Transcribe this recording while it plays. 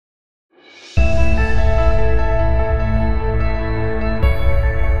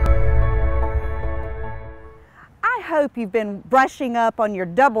hope you've been brushing up on your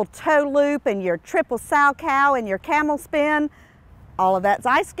double toe loop and your triple sow cow and your camel spin. All of that's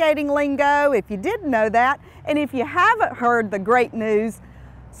ice skating lingo, if you didn't know that. And if you haven't heard the great news,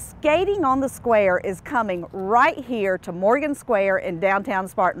 Skating on the Square is coming right here to Morgan Square in downtown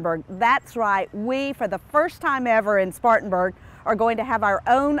Spartanburg. That's right, we, for the first time ever in Spartanburg, are going to have our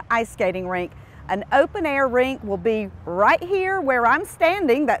own ice skating rink. An open air rink will be right here where I'm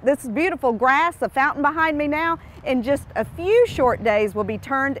standing, this beautiful grass, the fountain behind me now, in just a few short days will be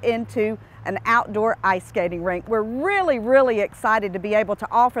turned into an outdoor ice skating rink. We're really, really excited to be able to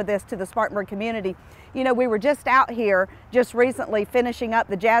offer this to the Spartanburg community. You know, we were just out here just recently finishing up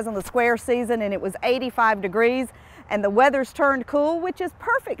the Jazz on the Square season, and it was 85 degrees and the weather's turned cool, which is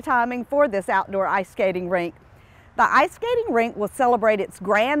perfect timing for this outdoor ice skating rink. The ice skating rink will celebrate its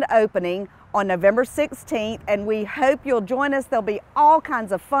grand opening on November 16th, and we hope you'll join us. There'll be all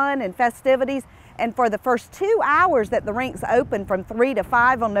kinds of fun and festivities. And for the first 2 hours that the rink's open, from 3 to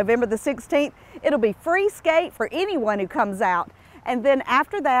 5 on November the 16th, it'll be free skate for anyone who comes out. And then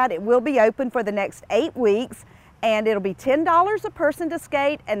after that, it will be open for the next 8 weeks, and it'll be $10 a person to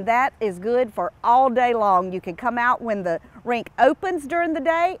skate, and that is good for all day long. You can come out when the rink opens during the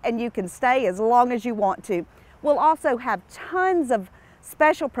day, and you can stay as long as you want to. We'll also have tons of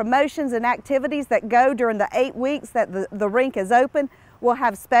special promotions and activities that go during the 8 weeks that the rink is open. We'll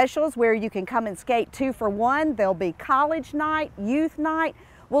have specials where you can come and skate 2 for 1. There'll be college night, youth night.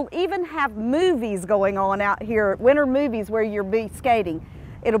 We'll even have movies going on out here, winter movies where you'll be skating.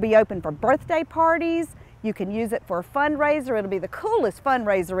 It'll be open for birthday parties. You can use it for a fundraiser. It'll be the coolest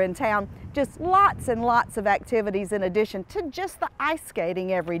fundraiser in town. Just lots and lots of activities in addition to just the ice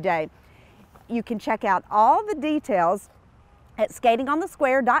skating every day. You can check out all the details at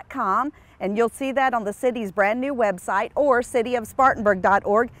skatingonthesquare.com, and you'll see that on the city's brand new website, or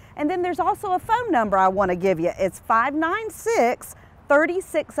cityofspartanburg.org. And then there's also a phone number I want to give you. It's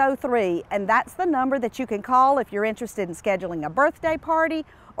 596-3603, and that's the number that you can call if you're interested in scheduling a birthday party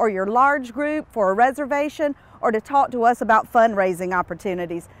or your large group for a reservation, or to talk to us about fundraising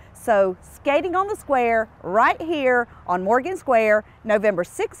opportunities. So Skating on the Square right here on Morgan Square, November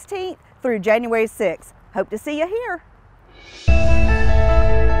 16th through January 6th. Hope to see you here.